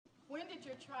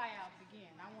tryout begin?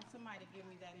 I want somebody to give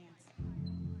me that answer.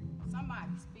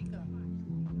 Somebody, speak up.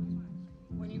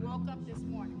 When you woke up this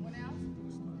morning, when else?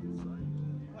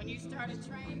 When you started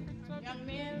training, young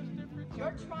men,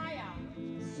 your tryout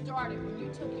started when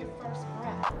you took your first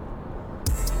breath.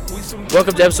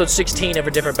 Welcome to episode 16 of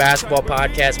A Different Basketball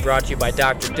Podcast, brought to you by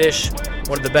Dr. Dish,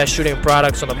 one of the best shooting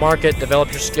products on the market. Develop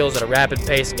your skills at a rapid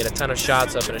pace and get a ton of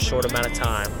shots up in a short amount of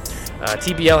time.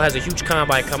 TBL has a huge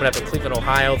combine coming up in Cleveland,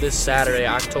 Ohio this Saturday,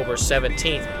 October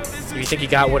 17th. If you think you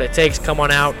got what it takes, come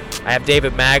on out. I have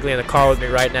David Magley in the car with me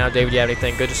right now. David, you have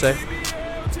anything good to say?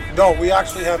 No, we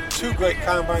actually have two great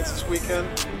combines this weekend.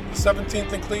 The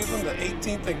 17th in Cleveland, the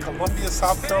 18th in Columbia,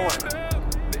 South Carolina.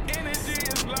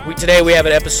 Today we have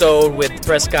an episode with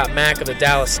Prescott Mack of the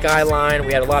Dallas Skyline.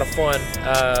 We had a lot of fun.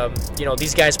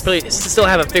 These guys really still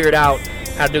haven't figured out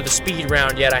how to do the speed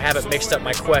round yet. I haven't mixed up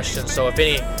my questions, so if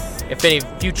any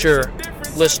future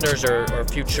listeners or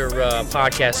future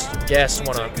podcast guests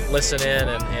want to listen in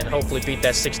and hopefully beat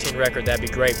that 16 record, that'd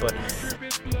be great. But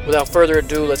without further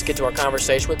ado, let's get to our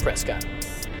conversation with Prescott.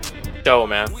 Go,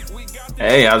 man.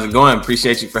 Hey, how's it going?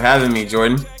 Appreciate you for having me,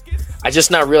 Jordan. I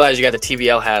just now realized you got the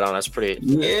TBL hat on. That's pretty.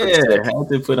 Yeah, I had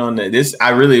to put on this. I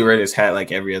really wear this hat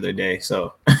like every other day,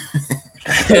 so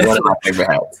one of my favorite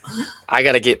hats. I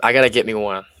gotta get me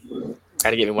one.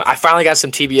 I finally got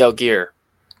some TBL gear.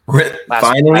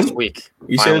 Last week.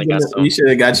 You should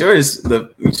have got yours.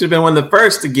 You should have been one of the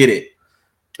first to get it.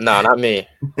 No, not me.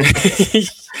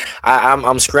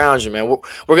 I'm scrounging, man.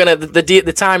 We're gonna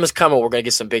the time is coming. We're gonna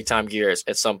get some big time gears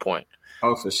at some point.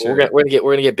 Oh, for sure. We're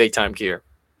gonna get big time gear.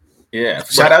 Yeah,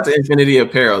 shout out to Infinity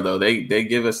Apparel though. They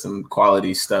give us some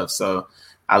quality stuff. So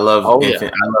I love I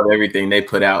love everything they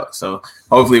put out. So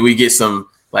hopefully we get some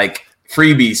like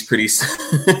freebies pretty soon.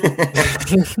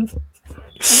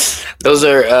 Those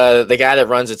are the guy that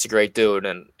runs it's a great dude,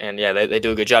 and yeah, they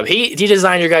do a good job. He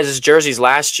designed your guys' jerseys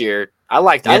last year.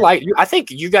 I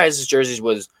think you guys' jerseys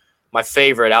was my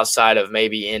favorite outside of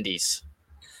maybe Indy's.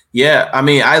 Yeah, I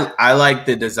mean, I like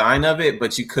the design of it,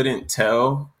 but you couldn't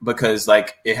tell because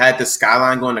like it had the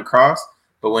skyline going across,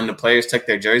 but when the players took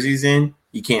their jerseys in,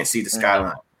 you can't see the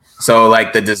skyline. So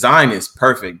like the design is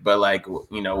perfect, but like,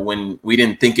 you know, when we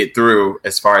didn't think it through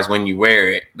as far as when you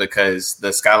wear it, because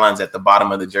the skyline's at the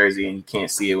bottom of the jersey and you can't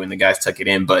see it when the guys tuck it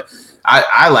in. But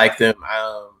I like them.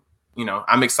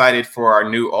 I'm excited for our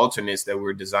new alternates that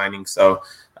we're designing. So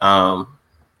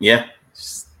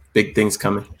big things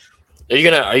coming.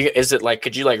 Is it like,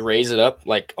 could you like raise it up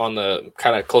like on the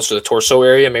kind of close to the torso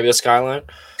area, maybe the skyline?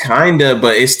 Kinda,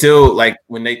 but it's still like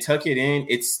when they tuck it in,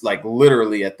 it's like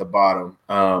literally at the bottom.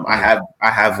 I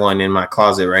have one in my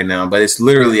closet right now, but it's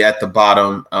literally at the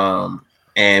bottom.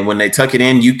 And when they tuck it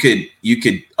in, you could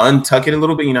untuck it a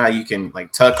little bit. You know how you can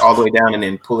like tuck all the way down and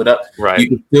then pull it up. Right. You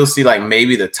can still see like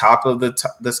maybe the top of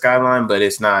the skyline, but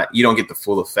it's not. You don't get the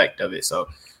full effect of it. So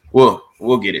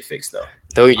we'll get it fixed though.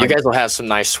 Though you guys will have some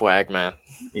nice swag, man.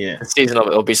 Yeah, the season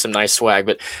it'll be some nice swag.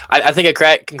 But I think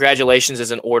congratulations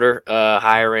is in order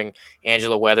hiring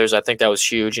Angela Weathers. I think that was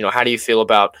huge. You know, how do you feel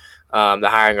about the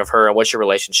hiring of her, and what's your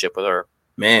relationship with her?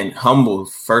 Man,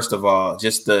 humbled first of all.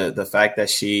 Just the fact that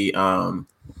she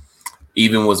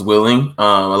even was willing.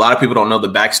 A lot of people don't know the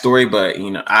backstory, but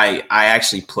you know, I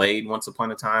actually played once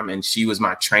upon a time, and she was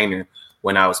my trainer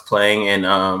when I was playing,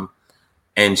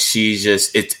 and she's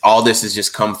all this has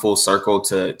just come full circle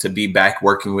to be back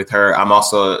working with her. I'm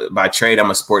also by trade,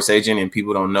 I'm a sports agent, and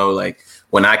people don't know, like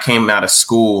when I came out of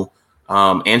school,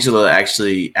 Angela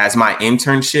actually, as my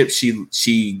internship,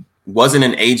 she wasn't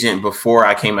an agent before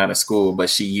I came out of school, but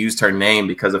she used her name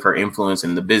because of her influence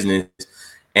in the business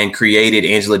and created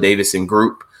Angela Davison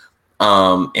Group,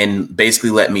 and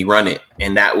basically let me run it.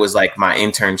 And that was like my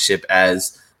internship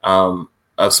as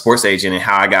a sports agent and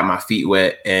how I got my feet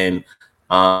wet. And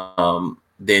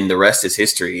then the rest is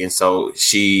history. And so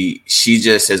she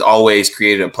just has always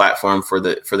created a platform for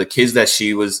the kids that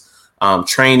she was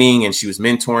training and she was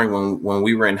mentoring when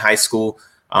we were in high school.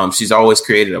 She's always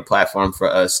created a platform for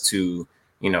us to,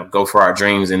 you know, go for our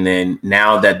dreams. And then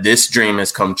now that this dream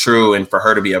has come true and for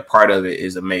her to be a part of it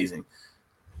is amazing.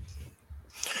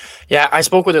 Yeah, I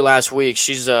spoke with her last week.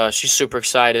 She's super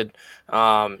excited.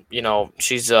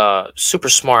 She's super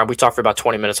smart. We talked for about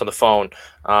 20 minutes on the phone.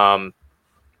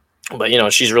 But, you know,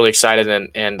 she's really excited.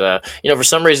 And for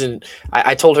some reason,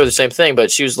 I told her the same thing,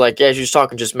 but she was like, yeah, she was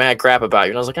talking just mad crap about you.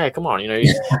 And I was like, hey, come on, you know,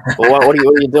 what are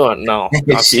you doing? No,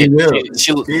 she will.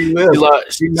 She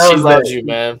loves you,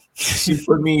 man. She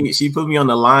put me on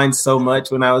the line so much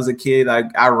when I was a kid.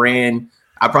 I ran.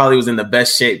 I probably was in the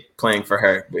best shape playing for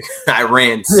her. I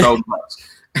ran so much.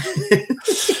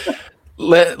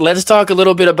 Let's talk a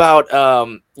little bit about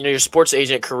your sports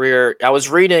agent career. I was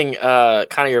reading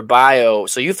kind of your bio.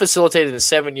 So you facilitated in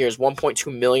 7 years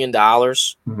 $1.2 million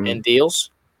in deals.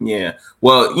 Yeah.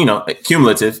 Well,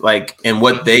 cumulative, and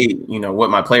what what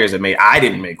my players have made. I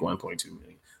didn't make 1.2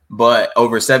 million, but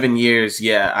over 7 years,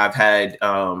 yeah, I've had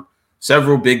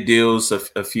several big deals,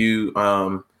 a few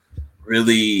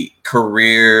really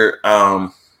career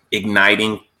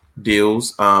igniting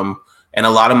deals. And a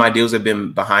lot of my deals have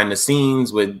been behind the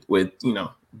scenes with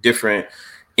different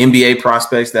NBA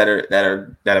prospects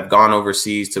that have gone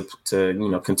overseas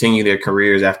to continue their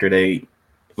careers after they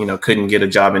couldn't get a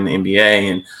job in the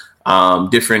NBA,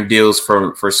 and different deals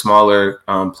for smaller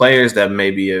players that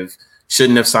maybe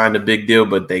shouldn't have signed a big deal,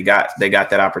 but they got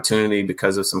that opportunity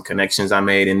because of some connections I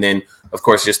made. And then of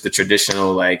course just the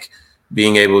traditional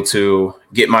being able to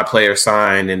get my player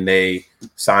signed and they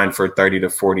sign for 30 to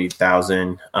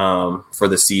 40,000 for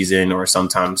the season, or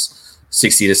sometimes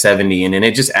 60 to 70. And then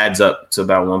it just adds up to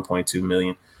about 1.2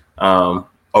 million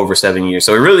over 7 years.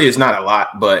 So it really is not a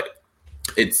lot, but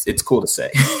it's cool to say.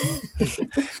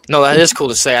 No, that is cool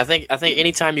to say. I think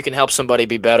anytime you can help somebody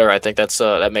be better, I think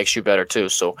that makes you better too.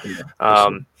 So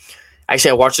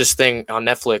actually I watched this thing on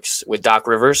Netflix with Doc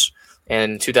Rivers.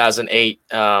 In 2008,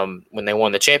 when they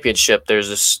won the championship,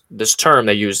 there's this term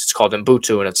they use. It's called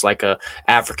Ubuntu, and it's like a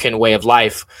African way of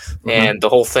life. Mm-hmm. And the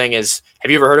whole thing is,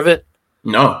 have you ever heard of it?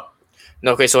 No.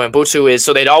 Okay, so Ubuntu is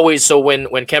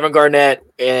when Kevin Garnett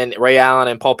and Ray Allen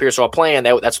and Paul Pierce are all playing,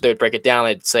 that's what they would break it down.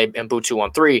 They'd say Ubuntu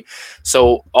on 3.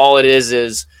 So all it is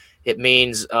it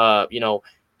means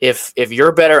if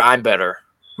you're better, I'm better.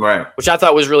 Right. Which I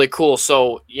thought was really cool.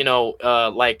 So,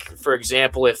 for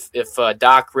example, if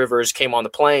Doc Rivers came on the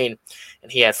plane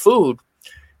and he had food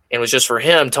and it was just for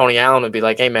him, Tony Allen would be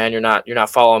like, hey man, you're not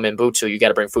following Ubuntu. You got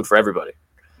to bring food for everybody.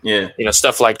 Yeah.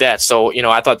 Stuff like that. So,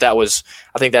 I thought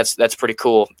I think that's pretty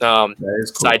cool. That is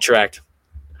cool. Sidetracked.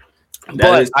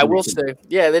 But I will say,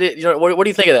 yeah, what do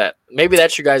you think of that? Maybe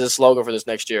that's your guys' slogan for this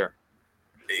next year.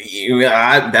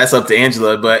 That's up to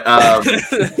Angela, but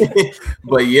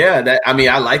but yeah, I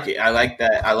like it. I like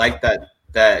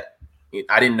that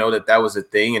I didn't know that was a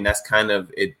thing, and that's kind of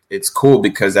it. It's cool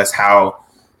because that's how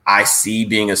I see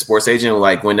being a sports agent.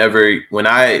 Being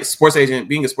a sports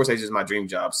agent is my dream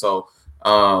job. So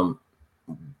part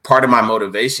of my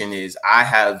motivation is I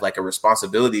have a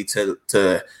responsibility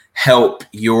to help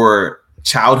your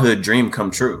childhood dream come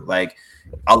true.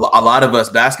 A lot of us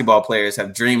basketball players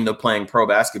have dreamed of playing pro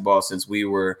basketball since we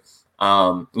were,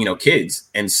 kids.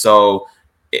 And so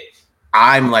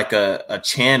I'm a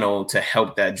channel to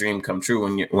help that dream come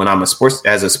true when I'm as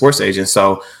a sports agent.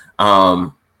 So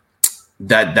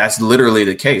that's literally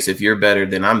the case. If you're better,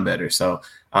 then I'm better. So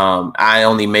I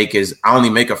only make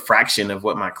a fraction of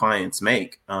what my clients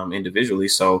make individually.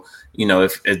 So,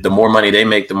 if the more money they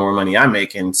make, the more money I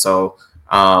make. And so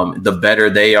the better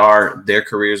their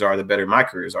careers are, the better my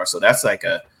careers are. So that's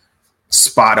a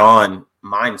spot on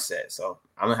mindset. So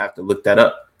I'm gonna have to look that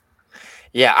up.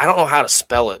 Yeah, I don't know how to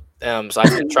spell it. So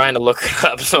I've been trying to look it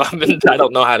up. So I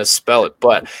don't know how to spell it.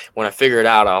 But when I figure it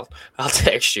out, I'll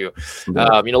text you.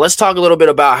 Let's talk a little bit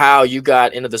about how you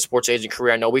got into the sports agent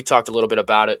career. I know we talked a little bit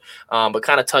about it, but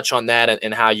kind of touch on that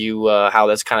and how how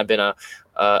that's kind of been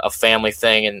a family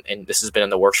thing, and this has been in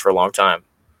the works for a long time.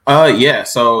 Yeah.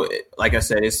 So like I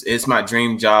said, it's my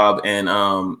dream job. And,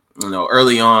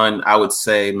 early on, I would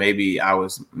say I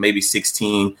was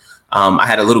 16. I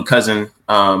had a little cousin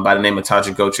by the name of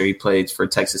Tajik Gocher. He played for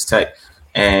Texas Tech,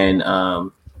 and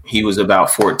he was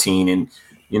about 14. And,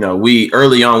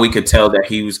 early on, we could tell that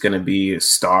he was going to be a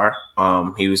star.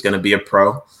 He was going to be a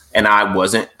pro, and I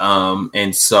wasn't.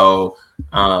 And so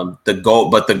the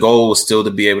goal was still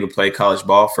to be able to play college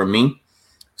ball for me.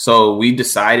 So we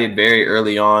decided very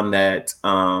early on that,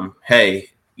 hey,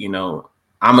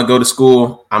 I'm going to go to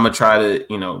school. I'm going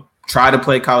to try to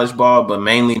play college ball, but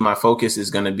mainly my focus is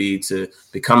going to be to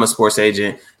become a sports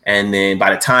agent. And then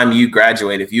by the time you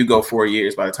graduate, if you go 4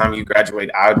 years, by the time you graduate,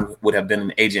 I would have been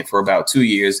an agent for about 2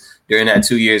 years. During that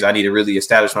 2 years, I need to really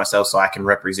establish myself so I can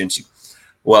represent you.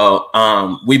 Well,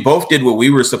 we both did what we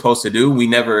were supposed to do. We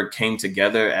never came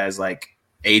together as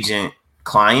agent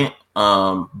client,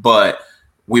 but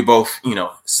we both,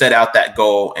 set out that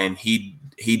goal, and he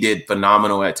did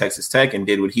phenomenal at Texas Tech and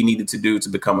did what he needed to do to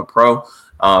become a pro.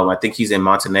 I think he's in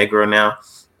Montenegro now.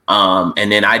 And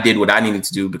then I did what I needed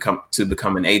to do to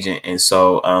become an agent. And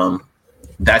so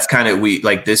that's kind of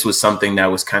this was something that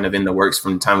was kind of in the works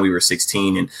from the time we were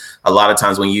 16. And a lot of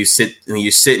times when you're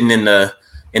sitting in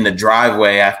the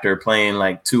driveway after playing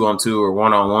 2-on-2 or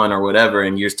 1-on-1 or whatever,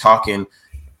 and you're talking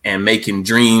and making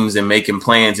dreams and making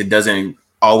plans, it doesn't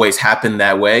always happen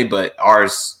that way, but our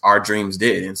dreams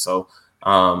did. And so,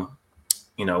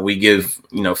 we give,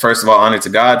 first of all, honor to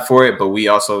God for it, but we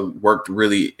also worked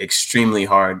really extremely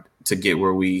hard to get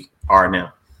where we are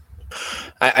now.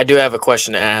 I do have a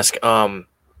question to ask.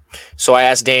 So I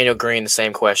asked Daniel Green the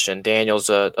same question. Daniel's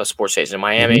a sports agent in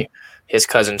Miami. Mm-hmm. His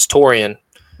cousin's Torian.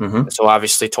 Mm-hmm. So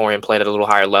obviously Torian played at a little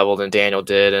higher level than Daniel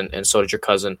did, and so did your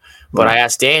cousin. But I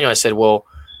asked Daniel, I said, well,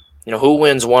 who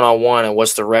wins one-on-one and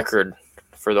what's the record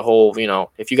for the whole,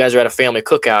 if you guys are at a family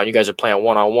cookout and you guys are playing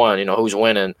one-on-one, who's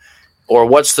winning? Or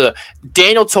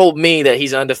Daniel told me that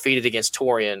he's undefeated against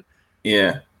Torian.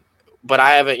 Yeah. But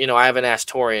I haven't asked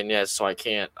Torian yet, so I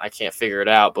can't figure it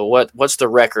out. But what's the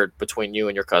record between you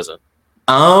and your cousin?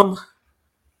 I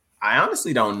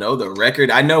honestly don't know the record.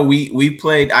 I know we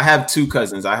played. I have two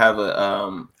cousins. I have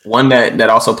a one that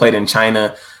also played in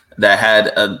China that had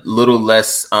a little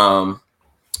less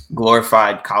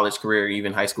glorified college career,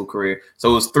 even high school career.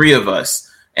 So it was three of us,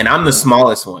 and I'm the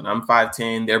smallest one. I'm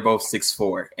 5'10". They're both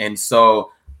 6'4", and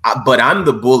so, but I'm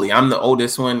the bully. I'm the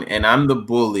oldest one, and I'm the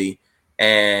bully.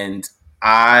 And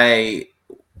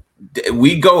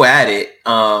we go at it.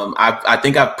 I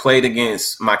think I've played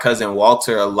against my cousin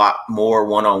Walter a lot more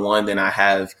one-on-one than I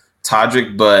have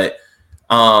Todrick, but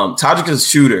Todrick is a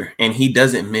shooter and he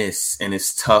doesn't miss, and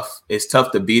it's tough. It's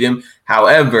tough to beat him.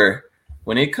 However,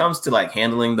 when it comes to like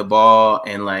handling the ball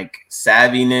and like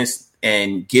savviness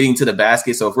and getting to the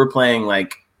basket, so if we're playing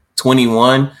like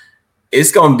 21,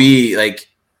 it's gonna be like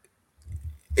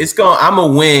I'm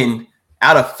gonna win.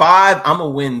 Out of 5, I'm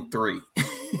going to win 3.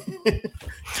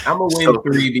 I'm going to win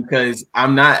 3 because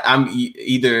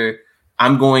either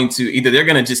they're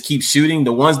going to just keep shooting.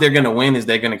 The ones they're going to win is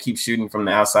they're going to keep shooting from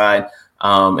the outside.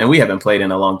 And we haven't played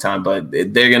in a long time, but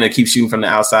they're going to keep shooting from the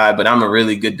outside. But I'm a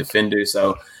really good defender.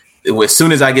 So as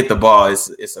soon as I get the ball,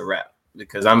 it's a wrap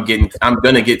because I'm going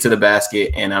to get to the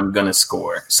basket and I'm going to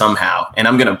score somehow. And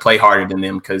I'm going to play harder than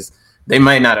them because they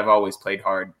might not have always played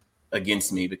hard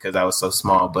against me because I was so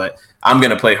small, but I'm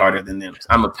gonna play harder than them.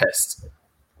 I'm a pest.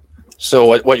 So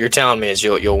what you're telling me is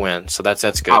you'll win. So that's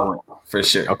good. I'll win, for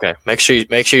sure. Okay, make sure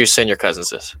you send your cousins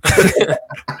this.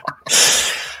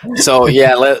 So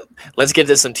yeah, let's get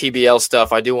to some TBL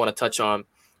stuff. I do want to touch on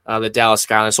the Dallas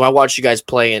Skyline. So I watched you guys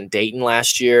play in Dayton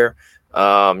last year.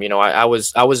 I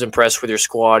was impressed with your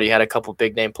squad. You had a couple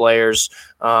big name players,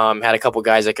 had a couple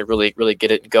guys that could really, really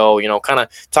get it and go, kind of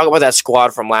talk about that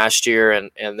squad from last year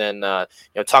and then,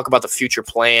 talk about the future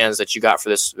plans that you got for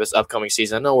this upcoming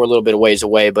season. I know we're a little bit of ways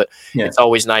away, but It's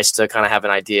always nice to kind of have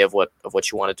an idea of what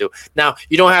you want to do. Now,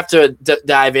 you don't have to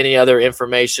dive any other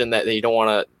information that you don't want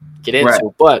to get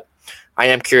into, but I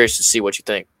am curious to see what you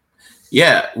think.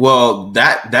 Yeah, well,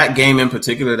 that game in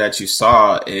particular that you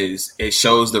saw it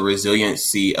shows the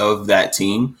resiliency of that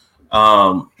team.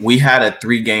 We had a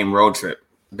 3-game road trip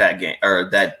that game or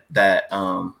that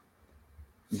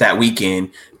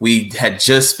weekend. We had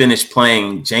just finished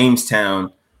playing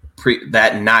Jamestown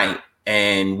that night,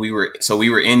 and we were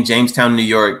in Jamestown, New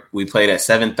York. We played at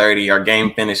 7:30. Our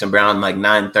game finished around like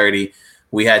 9:30.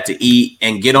 We had to eat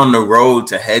and get on the road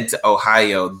to head to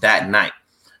Ohio that night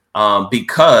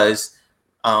because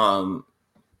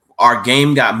our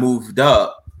game got moved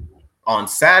up on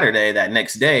Saturday that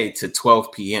next day to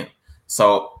 12 p.m.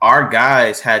 So our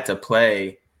guys had to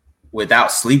play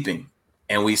without sleeping,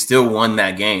 and we still won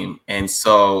that game. And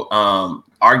so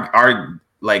our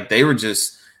they were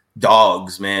just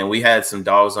dogs, man. We had some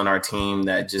dogs on our team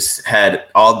that just had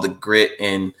all the grit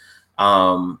and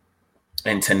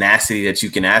tenacity that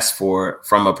you can ask for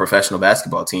from a professional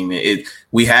basketball team.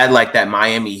 We had like that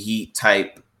Miami Heat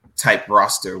type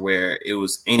roster where it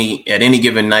was at any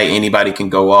given night anybody can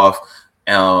go off.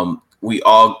 They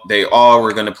all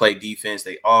were going to play defense.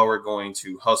 They all were going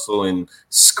to hustle and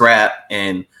scrap,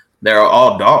 and they're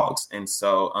all dogs. And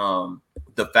so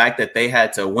the fact that they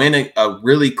had to win a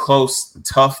really close,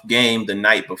 tough game the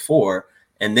night before,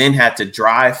 and then had to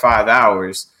drive 5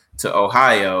 hours to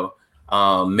Ohio,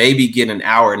 maybe get an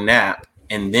hour nap,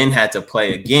 and then had to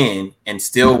play again and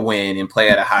still win and play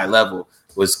at a high level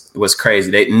was crazy.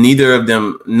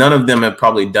 None of them have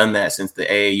probably done that since the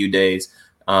AAU days.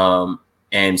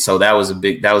 And so that was a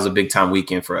big time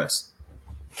weekend for us.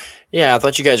 Yeah, I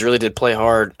thought you guys really did play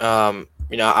hard. I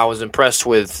was impressed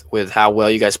with how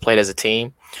well you guys played as a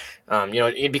team.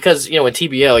 Because in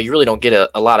TBL you really don't get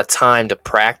a lot of time to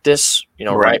practice,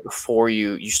 right before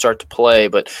you start to play.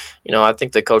 But I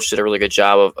think the coach did a really good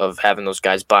job of having those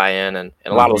guys buy in, and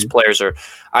a lot of those players are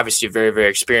obviously very, very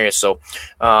experienced. So,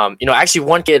 actually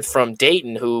one kid from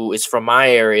Dayton who is from my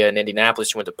area in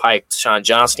Indianapolis, he went to Pike, Sean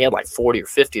Johnson. He had like 40 or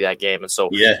 50 that game, and so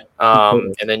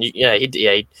and then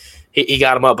he he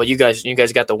got him up, but you guys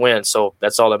got the win, so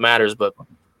that's all that matters. But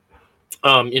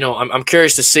I'm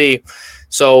curious to see.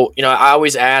 So I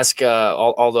always ask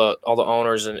all the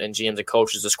owners and GMs and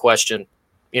coaches this question.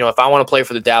 If I want to play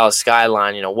for the Dallas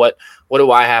Skyline, what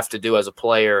do I have to do as a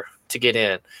player to get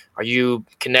in? Are you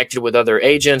connected with other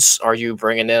agents? Are you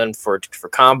bringing in for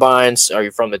combines? Are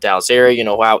you from the Dallas area?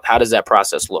 How does that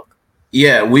process look?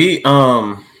 Yeah,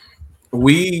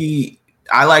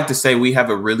 I like to say we have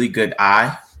a really good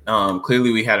eye.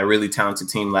 Clearly, we had a really talented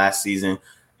team last season,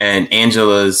 and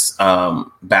Angela's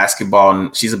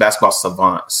basketball. She's a basketball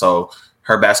savant, so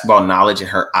her basketball knowledge and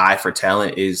her eye for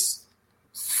talent is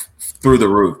through the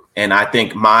roof. And I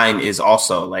think mine is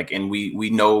also and we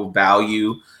know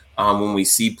value when we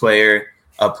see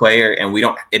a player, and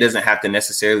it doesn't have to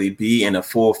necessarily be in a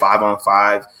full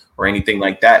 5-on-5 or anything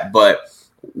like that, but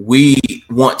we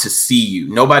want to see you.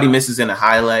 Nobody misses in a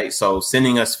highlight. So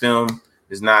sending us film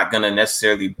is not going to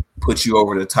necessarily put you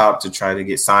over the top to try to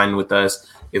get signed with us.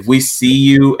 If we see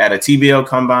you at a TBL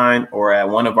combine or at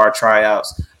one of our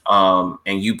tryouts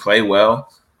and you play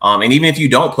well, and even if you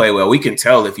don't play well, we can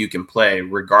tell if you can play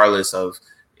regardless of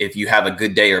if you have a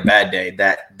good day or bad day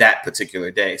that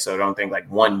particular day. So don't think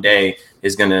one day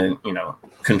is going to,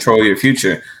 control your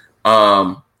future.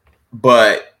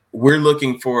 But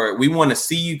we want to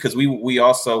see you because we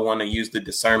also want to use the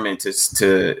discernment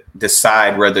to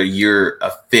decide whether you're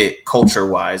a fit culture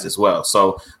wise as well.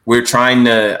 So we're I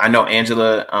know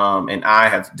Angela and I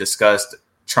have discussed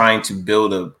trying to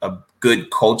build a good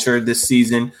culture this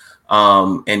season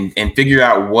and figure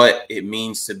out what it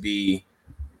means to be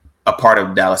a part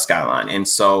of Dallas Skyline. And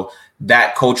so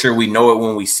that culture, we know it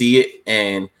when we see it.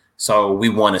 And so we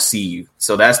want to see you.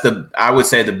 So I would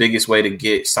say the biggest way to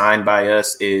get signed by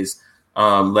us is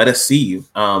let us see you.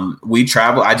 We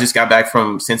travel. I just got back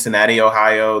from Cincinnati,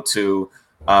 Ohio to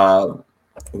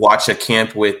watch a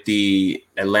camp with the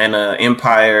Atlanta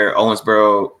Empire,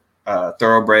 Owensboro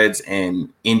Thoroughbreds, and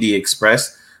Indy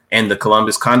Express and the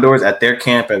Columbus Condors at their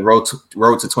camp at Road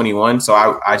to 21. So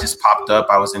I just popped up.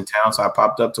 I was in town, so I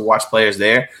popped up to watch players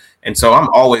there. And so I'm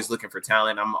always looking for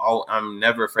talent. I'm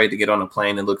never afraid to get on a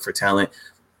plane and look for talent.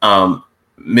 Mr.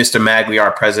 Magley,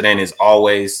 our president, is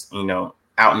always,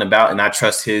 out and about, and I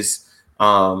trust his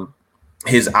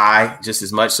eye just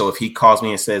as much. So if he calls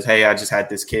me and says, "Hey, I just had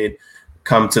this kid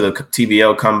come to the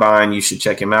TBL combine, you should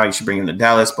check him out. You should bring him to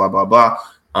Dallas, blah, blah, blah."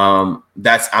 I'm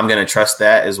going to trust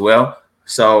that as well.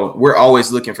 So we're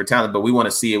always looking for talent, but we want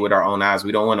to see it with our own eyes.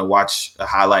 We don't want to watch a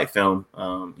highlight film.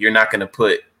 You're not going to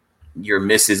put your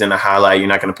misses in a highlight. You're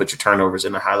not going to put your turnovers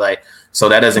in a highlight. So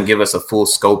that doesn't give us a full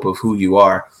scope of who you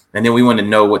are. And then we want to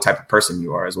know what type of person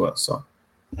you are as well. So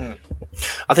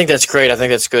I think that's great. I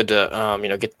think that's good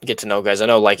to, get to know guys. I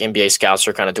know NBA scouts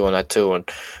are kind of doing that too. And,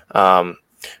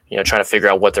 trying to figure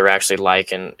out what they're actually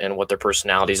like and what their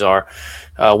personalities are.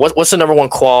 What's the number one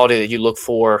quality that you look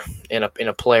for in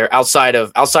a player outside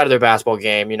of their basketball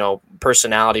game,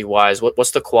 personality wise?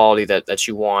 What's the quality that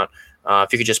you want?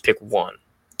 If you could just pick one.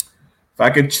 If I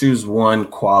could choose one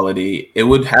quality, it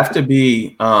would have to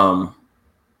be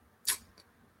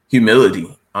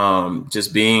humility.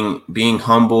 Just being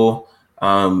humble,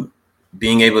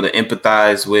 being able to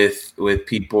empathize with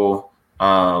people,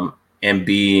 and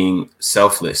being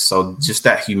selfless. So just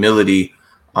that humility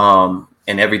and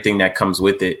everything that comes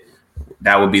with it,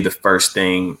 that would be the first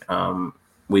thing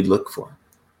we'd look for.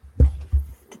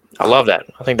 I love that.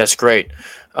 I think that's great.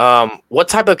 What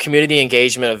type of community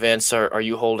engagement events are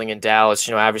you holding in Dallas?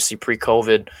 Obviously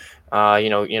pre-COVID,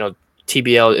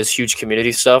 TBL is huge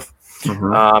community stuff.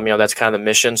 Mm-hmm. That's kind of the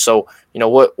mission. So,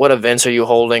 what events are you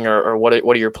holding or what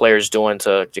are your players doing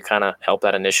to kind of help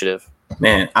that initiative?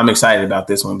 Man, I'm excited about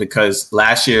this one because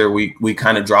last year we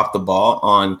kind of dropped the ball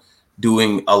on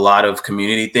doing a lot of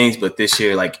community things, but this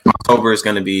year, October is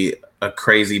going to be a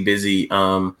crazy busy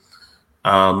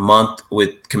month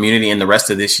with community and the rest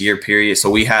of this year period. So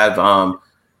we have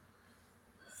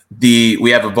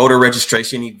we have a voter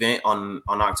registration event on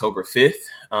October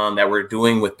 5th that we're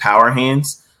doing with Power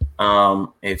Hands.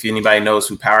 If anybody knows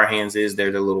who Power Hands is,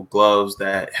 they're the little gloves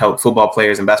that help football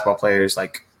players and basketball players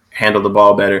handle the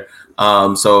ball better.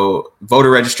 So voter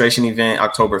registration event,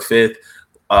 October 5th,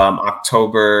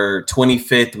 October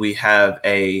 25th, we have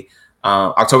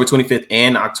October 25th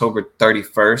and October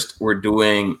 31st, we're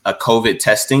doing a COVID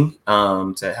testing,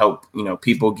 to help,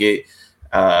 people get,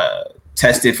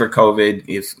 tested for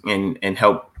COVID and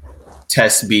help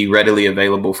tests be readily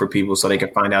available for people so they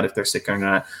can find out if they're sick or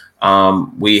not.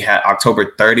 We have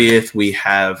October 30th, we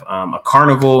have, a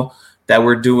carnival that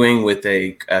we're doing with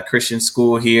a Christian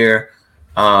school here.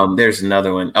 There's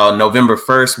another one. November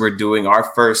 1st, we're doing our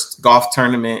first golf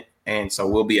tournament And so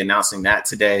we'll be announcing that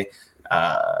today.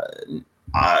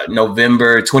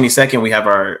 November 22nd, we have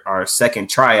our second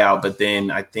tryout. But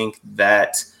then I think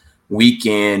that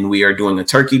weekend we are doing a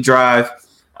turkey drive.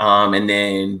 And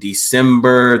then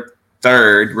December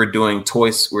 3rd, we're doing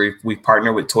toys. We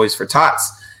partner with Toys for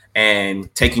Tots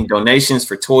and taking donations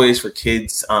for toys for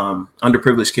kids,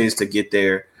 underprivileged kids to get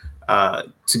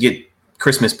to get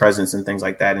Christmas presents and things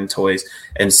like that and toys.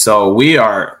 And so we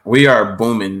are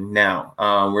booming now.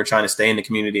 We're trying to stay in the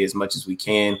community as much as we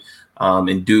can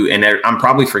and I'm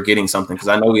probably forgetting something because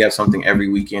I know we have something every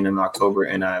weekend in October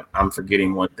and I'm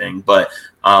forgetting one thing, but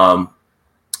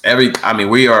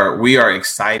we are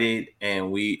excited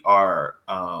and we are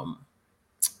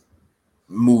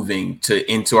moving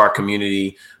into our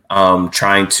community,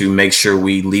 trying to make sure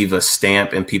we leave a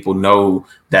stamp and people know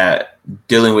that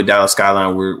dealing with Dallas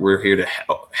Skyline, we're here to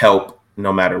help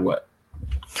no matter what.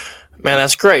 Man,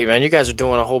 that's great, man. You guys are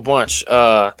doing a whole bunch.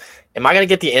 Am I going to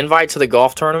get the invite to the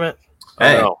golf tournament?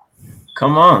 Hey, no?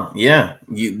 Come on. Yeah.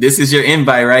 This is your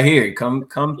invite right here. Come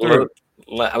through.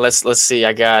 Let's see.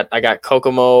 I got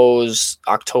Kokomo's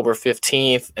October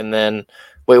 15th, and then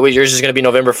wait, yours is going to be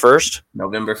November 1st?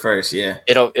 November 1st, yeah.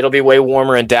 It'll be way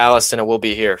warmer in Dallas than it will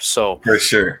be here. So for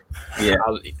sure. Yeah.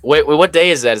 Wait, what day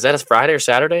is that? Is that a Friday or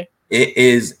Saturday? It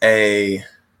is I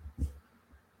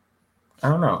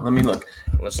don't know. Let me look.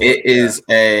 It is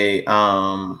a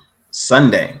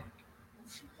Sunday.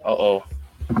 Uh-oh.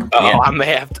 Yeah.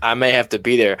 I may have to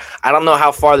be there. I don't know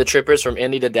how far the trip is from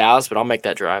Indy to Dallas, but I'll make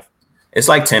that drive. It's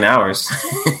like 10 hours.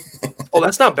 Oh,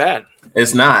 that's not bad.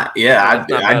 It's not. Yeah,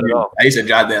 I used to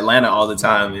drive to Atlanta all the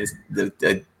time. It's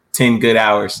the 10 good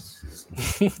hours.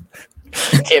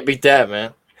 Can't beat that,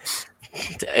 man.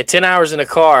 10 hours in a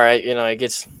car, it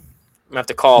gets. I have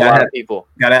to call a lot of people.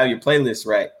 Gotta have your playlist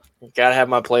right. Gotta have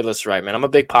my playlist right, man. I'm a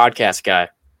big podcast guy.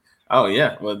 Oh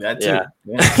yeah, well that too.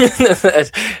 Yeah.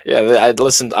 Yeah, I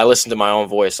listen to my own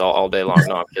voice all day long.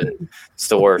 No, I'm kidding. It's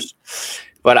the worst.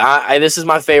 But this is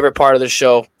my favorite part of the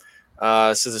show.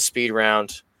 This is a speed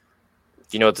round.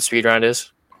 Do you know what the speed round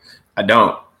is? I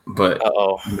don't, but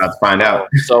I'm about to find out.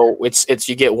 So it's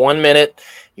you get 1 minute.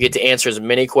 You get to answer as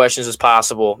many questions as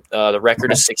possible. The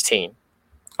record is 16.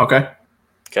 Okay,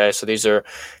 so these are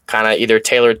kind of either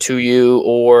tailored to you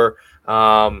or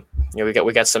we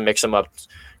got some mix them up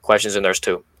questions in theirs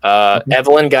too.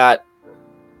 Evelyn got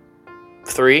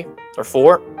 3 or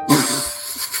 4.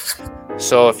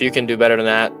 So if you can do better than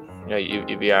that,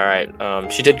 you'd be all right.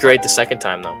 She did great the second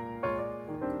time though.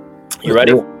 You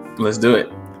ready? Let's do it.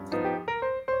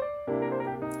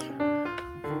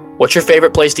 What's your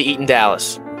favorite place to eat in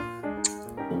Dallas?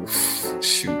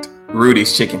 Shoot,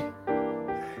 Rudy's Chicken.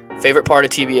 Favorite part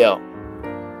of TBL?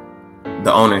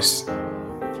 The owners.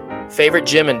 Favorite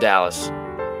gym in Dallas?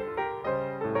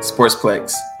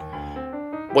 Sportsplex.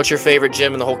 What's your favorite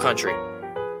gym in the whole country?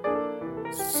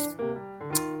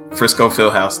 Frisco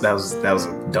Fieldhouse. That was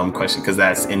a dumb question because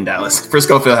that's in Dallas.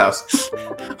 Frisco Fieldhouse.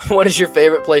 What is your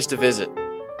favorite place to visit?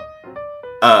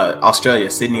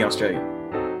 Australia, Sydney, Australia.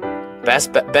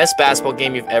 Best basketball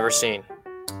game you've ever seen?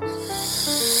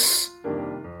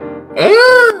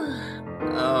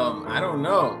 I don't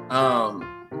know.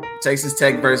 Texas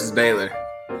Tech versus Baylor.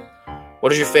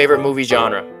 What is your favorite movie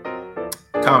genre?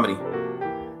 Comedy.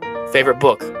 Favorite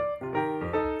book?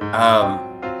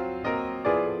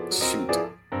 Shoot.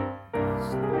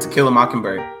 To Kill a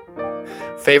Mockingbird.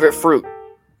 Favorite fruit?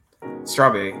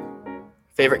 Strawberry.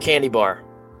 Favorite candy bar?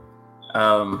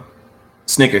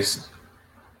 Snickers.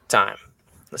 Time.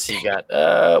 Let's see. You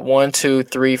got 1, 2,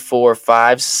 3, 4,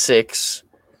 5, 6,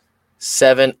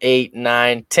 7, 8,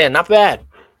 9, 10. Not bad.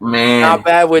 Man. Not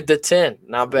bad with the 10.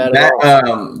 Not bad at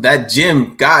all. That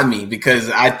gym got me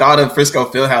because I thought of Frisco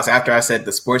Fieldhouse after I said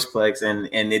the Sportsplex, and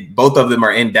both of them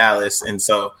are in Dallas. And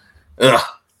so,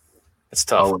 it's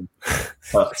tough.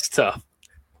 It's tough.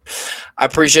 I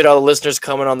appreciate all the listeners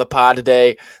coming on the pod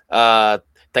today.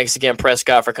 Thanks again,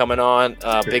 Prescott, for coming on.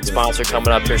 Big sponsor coming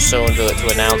up here soon to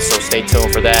announce, so stay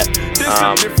tuned for that.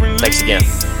 Thanks again.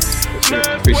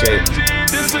 Appreciate it.